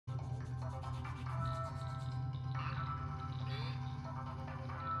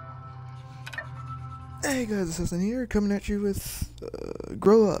Hey guys, it's Justin here, coming at you with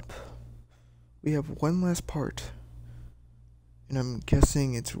Grow Up. We have one last part, and I'm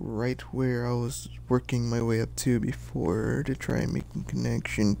guessing it's right where I was working my way up to before to try and make a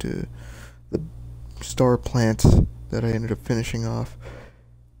connection to the star plant that I ended up finishing off.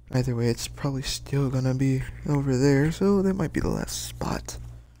 Either way, it's probably still gonna be over there, so that might be the last spot.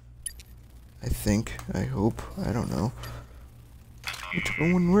 I think, I hope, I don't know.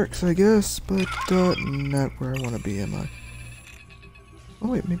 Whichever one works, I guess, but not where I want to be, am I? Oh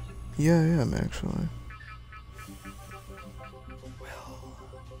wait, maybe. Yeah, I am actually. Well,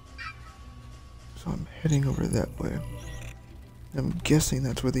 so I'm heading over that way. I'm guessing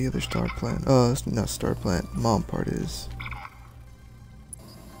that's where the other star plant. It's not star plant. Mom part is.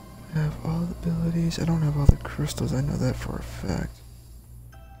 I have all the abilities. I don't have all the crystals. I know that for a fact.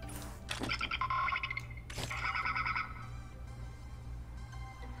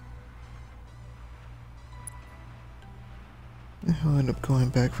 I'll end up going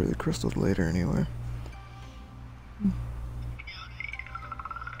back for the crystals later anyway.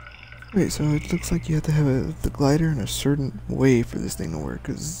 Wait, so it looks like you have to have the glider in a certain way for this thing to work,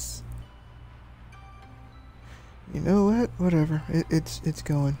 cause you know what? Whatever. It's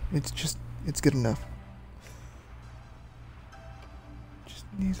going. It's good enough. Just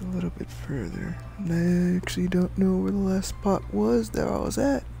needs a little bit further. And I actually don't know where the last spot was that I was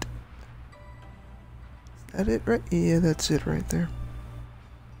at. Is that it right? Yeah, that's it right there.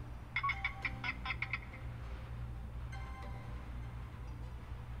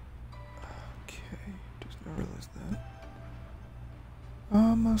 Okay, just not realized that.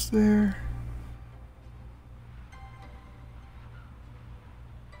 Almost there.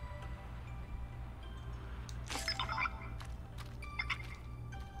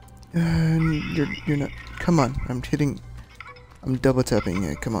 And you're not. Come on, I'm double tapping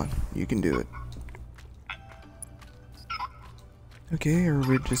it. Come on, you can do it. Okay, or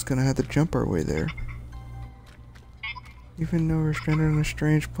we're just gonna have to jump our way there. Even though we're stranded on a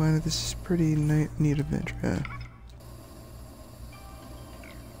strange planet, this is pretty neat adventure. Yeah.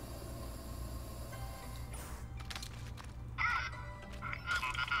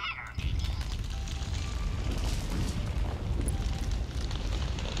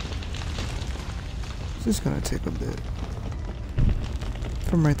 This is gonna take a bit.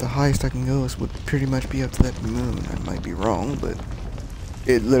 From right, the highest I can go is would pretty much be up to that moon. I might be wrong, but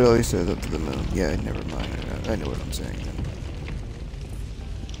it literally says up to the moon. Yeah, never mind. I know what I'm saying then.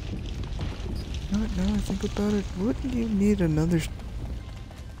 Now I think about it, wouldn't you need another? I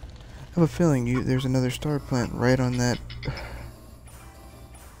have a feeling there's another star plant right on that,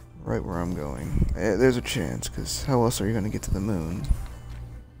 right where I'm going. There's a chance, because how else are you gonna get to the moon?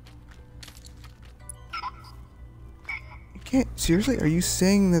 Can't, seriously? Are you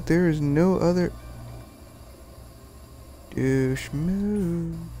saying that there is no other douche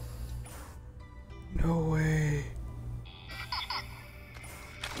move? No way.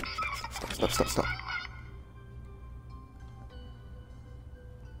 Stop.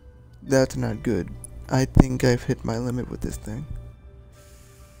 That's not good. I think I've hit my limit with this thing.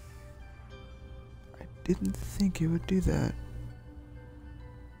 I didn't think it would do that.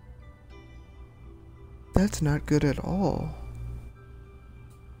 That's not good at all.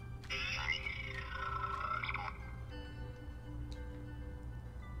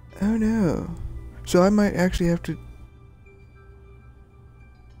 Oh no. So I might actually have to...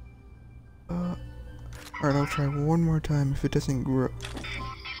 Alright, I'll try one more time if it doesn't grow.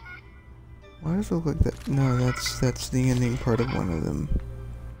 Why does it look like that? No, that's the ending part of one of them.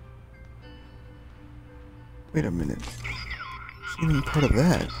 Wait a minute. It's the ending part of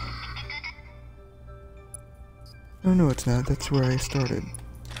that. Oh no, it's not. That's where I started.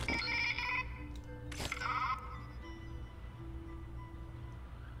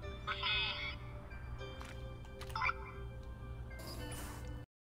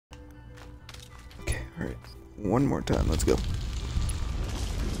 Okay, alright. One more time, let's go.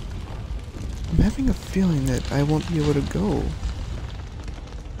 I'm having a feeling that I won't be able to go.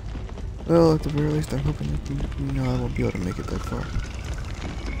 Well, at the very least, I'm hoping that, I won't be able to make it that far.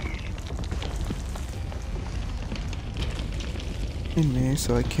 In me,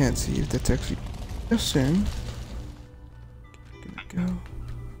 so I can't see if that's actually soon. Gonna go.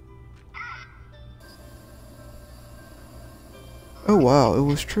 Oh wow, it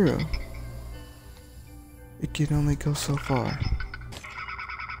was true. It can only go so far.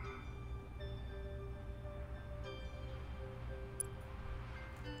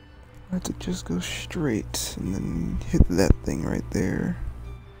 I have to just go straight and then hit that thing right there.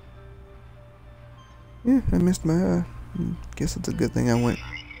 Yeah, I missed my guess it's a good thing I went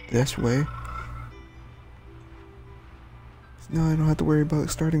this way. Now I don't have to worry about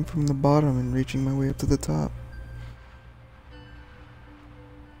starting from the bottom and reaching my way up to the top.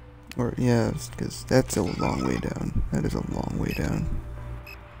 Or, yeah, because that's a long way down. That is a long way down.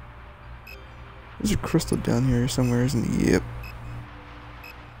 There's a crystal down here somewhere, isn't it? Yep.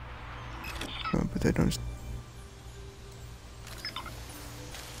 Oh, but I don't...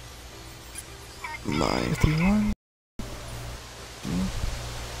 My 3-1.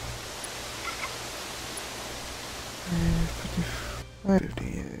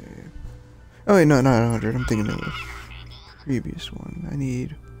 50. Oh wait, no, not 100. I'm thinking of the previous one. I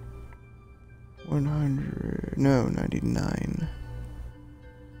need 100. No, 99.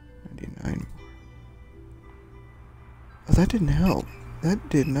 99 more. Oh, that didn't help. That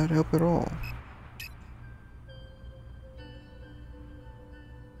did not help at all.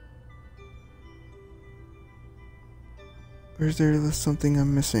 Or is there something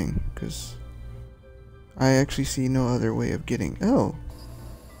I'm missing? Because I actually see no other way of getting... Oh!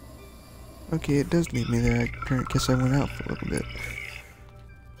 Okay, it does lead me there. I guess I went out for a little bit.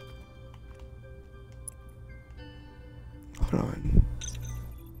 Hold on.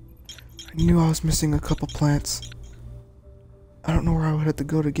 I knew I was missing a couple plants. I don't know where I would have to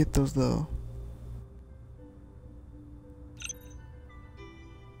go to get those, though.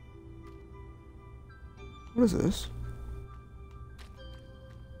 What is this?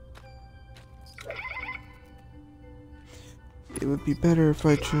 It would be better if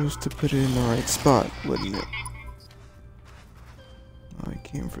I chose to put it in the right spot, wouldn't it? I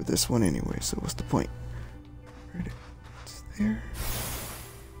came for this one anyway, so what's the point? Right, it's there.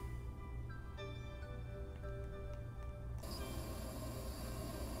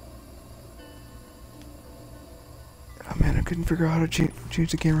 Oh man, I couldn't figure out how to change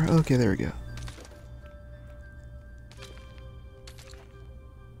the camera. Okay, there we go.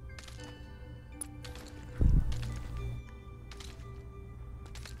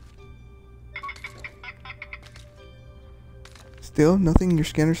 Still, nothing? Your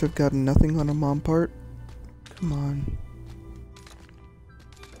scanners have gotten nothing on a mom part? Come on.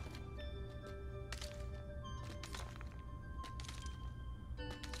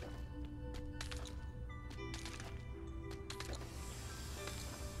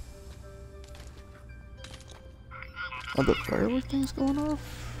 Oh, the firework thing's going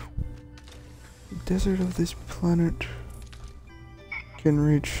off? The desert of this planet can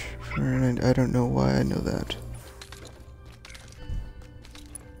reach Fahrenheit. I don't know why I know that.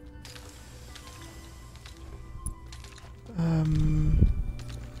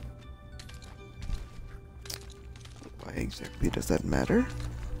 Why exactly does that matter?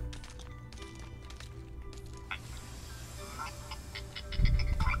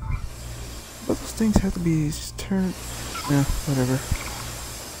 But those things have to be turned... Yeah, whatever.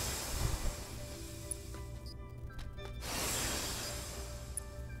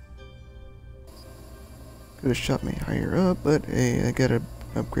 Could have shot me higher up, but hey, I got an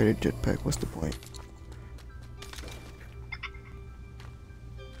upgraded jetpack. What's the point?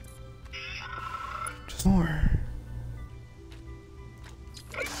 Just more.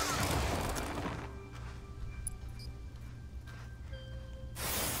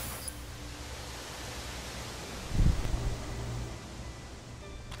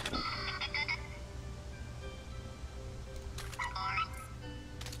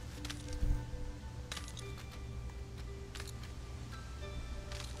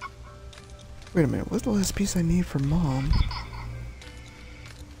 Wait a minute, what's the last piece I need for Mom?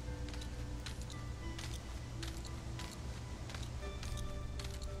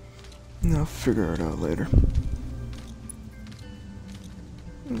 I'll figure it out later.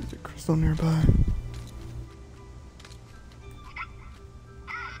 There's a crystal nearby.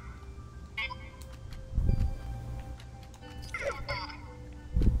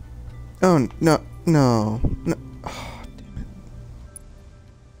 Oh, no, no, no. Oh, damn it.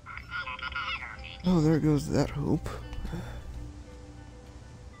 Oh, there goes that hope.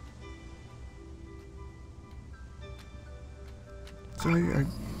 So I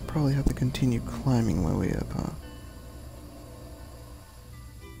probably have to continue climbing my way up, huh?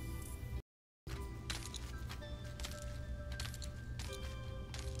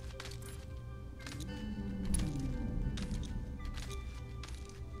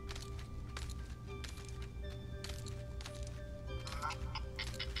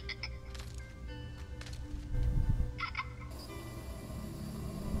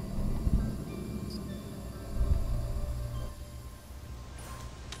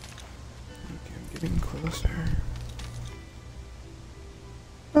 Getting closer.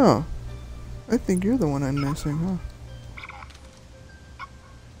 Oh, I think you're the one I'm missing, huh?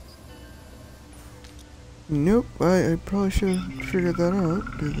 Nope, I probably should have figured that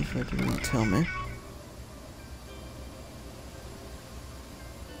out, due to the fact that you didn't tell me.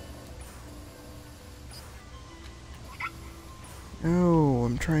 No,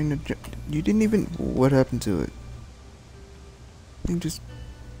 I'm trying to you didn't even... What happened to it? You just...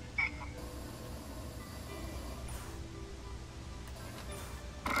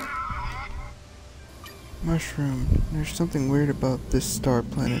 Mushroom. There's something weird about this star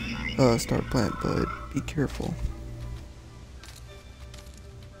plant, but be careful.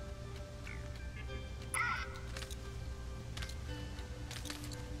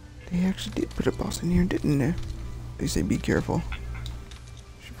 They actually did put a boss in here, didn't they? They say be careful.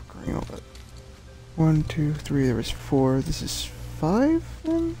 Should be crying all that. 1, 2, 3, there was 4. This is 5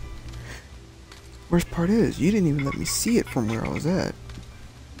 then? Worst part is, you didn't even let me see it from where I was at.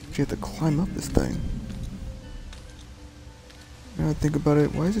 You had to climb up this thing. Now I think about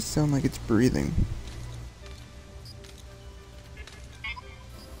it, why does it sound like it's breathing?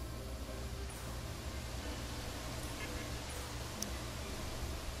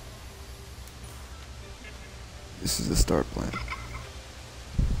 This is the star plant.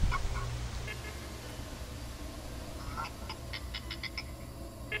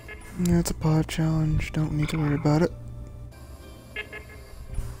 Yeah, it's a pod challenge, don't need to worry about it.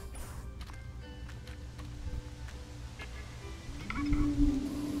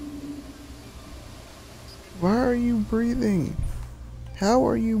 Why are you breathing? How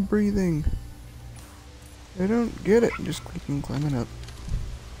are you breathing? I don't get it. Just keep climbing up.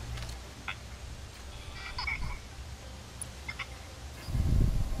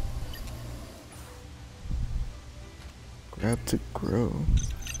 Grab to grow.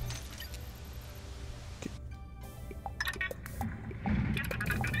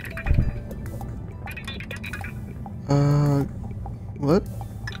 What?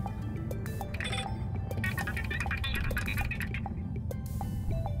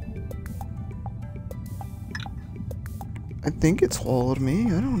 I think it swallowed me.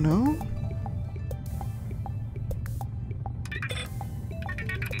 I don't know.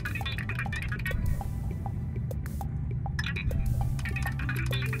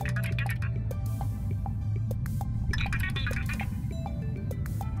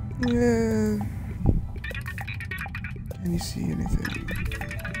 Yeah. Can you see anything?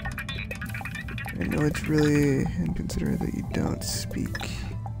 I know it's really inconsiderate that you don't speak.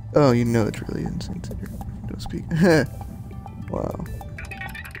 Oh, you know it's really inconsiderate. Don't speak. Wow.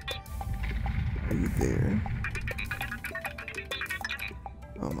 Are you there?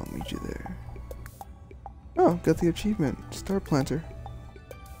 Oh, I'll meet you there. Oh, got the achievement. Star planter.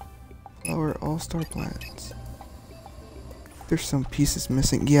 Flower all star plants. There's some pieces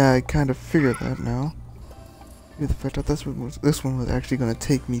missing. Yeah, I kind of figured that now. Due to the fact that this one was actually going to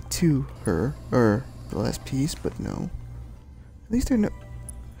take me to her, or the last piece, but no. At least I know.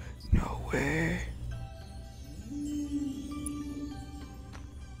 No way.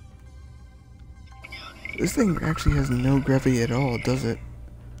 This thing actually has no gravity at all, does it?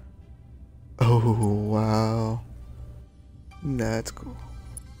 Oh, wow. That's cool.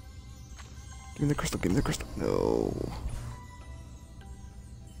 Give me the crystal, give me the crystal. No.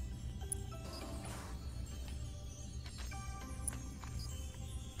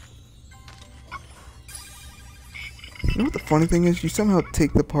 You know what the funny thing is? You somehow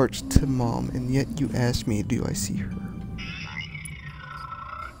take the parts to Mom, and yet you ask me, do I see her?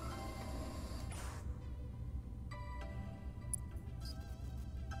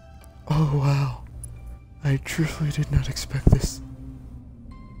 Oh wow. I truthfully did not expect this.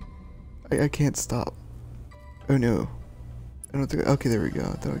 I can't stop. Oh no. I don't think. Okay, there we go.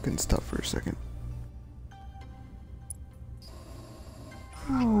 I thought I couldn't stop for a second.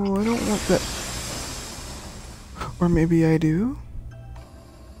 Oh, I don't want that. Or maybe I do?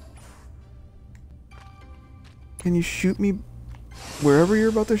 Can you shoot me wherever you're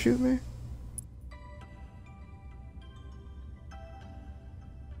about to shoot me?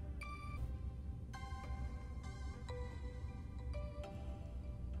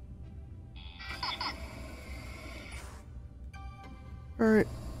 Alright,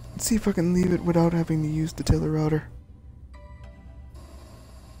 let's see if I can leave it without having to use the telerouter.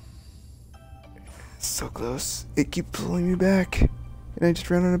 It's so close. It keeps pulling me back. And I just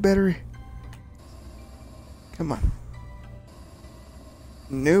ran out of battery. Come on.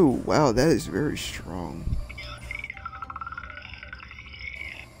 No, wow, that is very strong.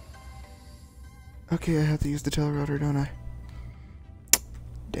 Okay, I have to use the telerouter, don't I?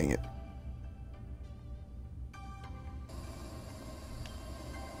 Dang it.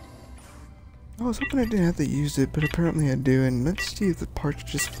 I was hoping I didn't have to use it, but apparently I do, and let's see if the parts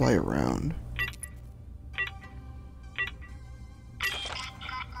just fly around.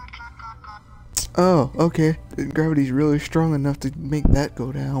 Oh, okay. Gravity's really strong enough to make that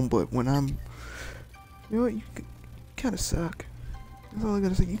go down, but when I'm... You know what? You kinda suck. That's all I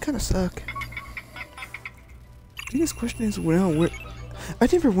gotta say. You kinda suck. The biggest question is, well, I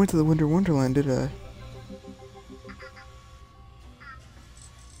never went to the Winter Wonderland, did I?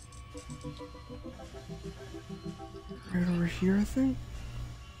 Right over here, I think?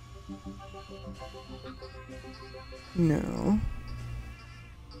 No.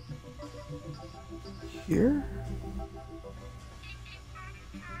 Here?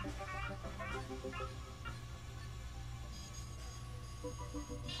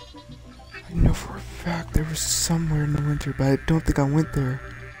 I know for a fact there was somewhere in the winter, but I don't think I went there.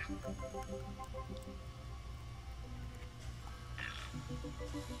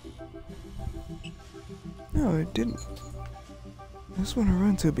 No, I didn't. This one I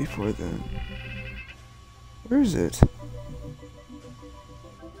run to before then. Where is it?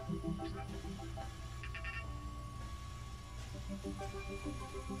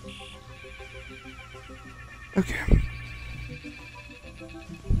 Okay.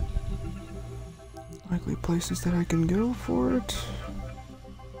 Likely places that I can go for it.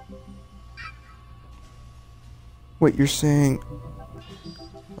 Wait, you're saying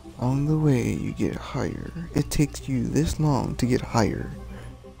along the way you get higher. It takes you this long to get higher.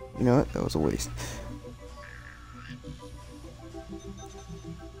 You know what? That was a waste.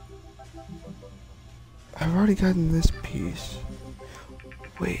 I've already gotten this piece.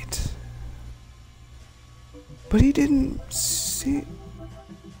 Wait. But he didn't see...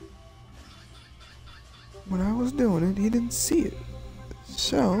 When I was doing it, he didn't see it.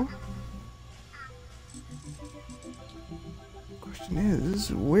 So... Question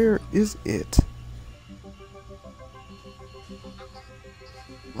is, where is it?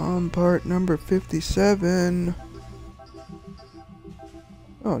 On part number 57.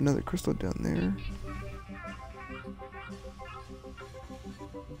 Oh, another crystal down there.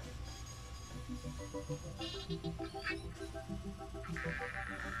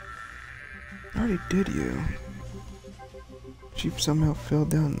 I already did you. She somehow fell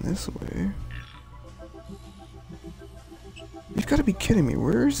down this way. You've got to be kidding me.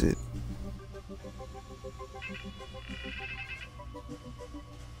 Where is it?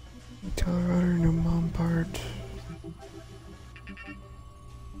 Telerouter, no mom part.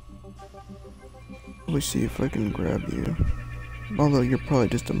 Let me see if I can grab you. Although you're probably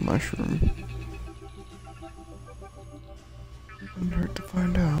just a mushroom. Wouldn't hurt to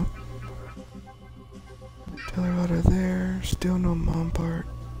find out. Telerouter there. Still no mom part.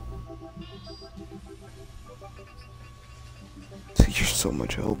 You're so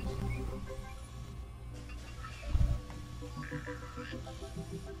much help.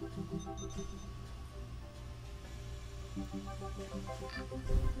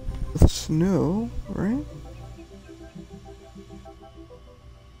 With snow, right?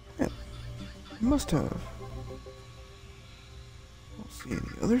 Yeah, it must have. I don't see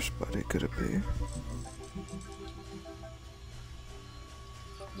any other spot it could be.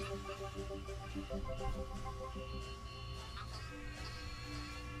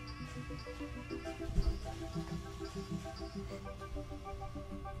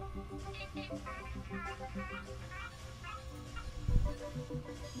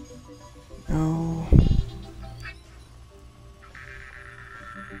 No.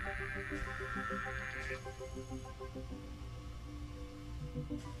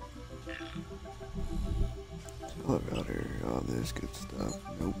 Telerouter, all this good stuff.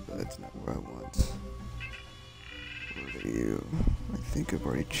 Nope, that's not where I want. Where are you? I think I've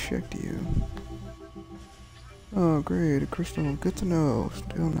already checked you. Oh, great, a crystal. Good to know.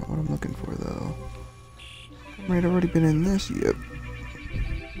 Still not what I'm looking for, though. Right, I've already been in this. Yep.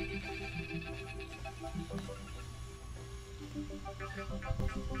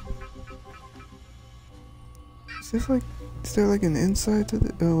 Is there like an inside to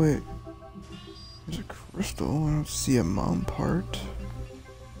the... Oh, wait. There's a crystal. I don't see a mom part.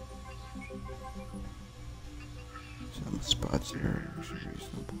 Some spots here are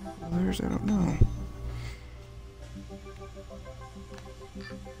reasonable. Others, I don't know.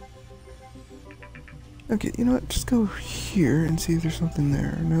 Okay, you know what? Just go here and see if there's something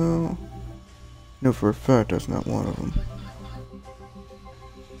there. No. No, for a fact, that's not one of them.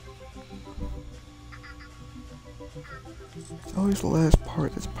 It's always the last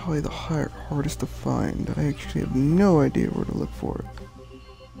part that's probably the hardest to find. I actually have no idea where to look for it.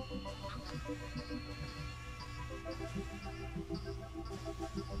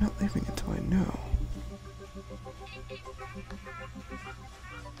 I'm not leaving until I know.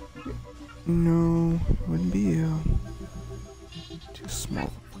 No, it wouldn't be too small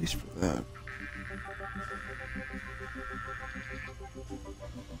of a place for that.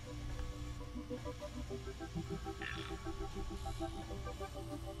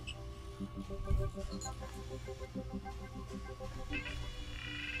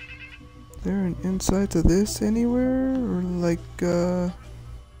 there an inside to this anywhere? Or like,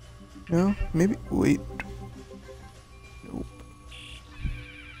 no? Maybe, wait. Nope.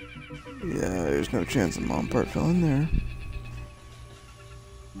 Yeah, there's no chance the mom part fell in there.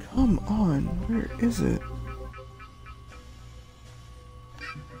 Come on, where is it?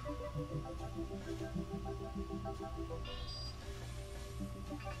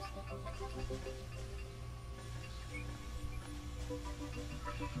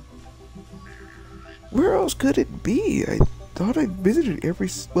 Where else could it be? I thought I visited every,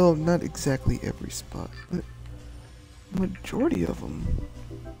 well, not exactly every spot, but majority of them.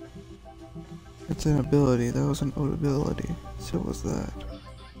 It's an ability. That was an old ability. So was that.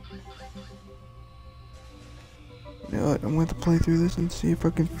 You know what? I'm going to play through this and see if I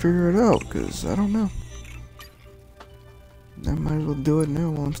can figure it out, because I don't know. I might as well do it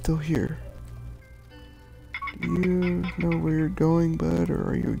now while I'm still here. Do you know where you're going, bud, or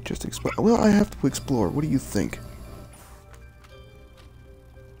are you just explore? Well, I have to explore. What do you think?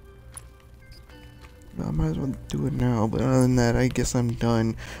 I might as well do it now, but other than that, I guess I'm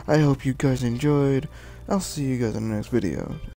done. I hope you guys enjoyed. I'll see you guys in the next video.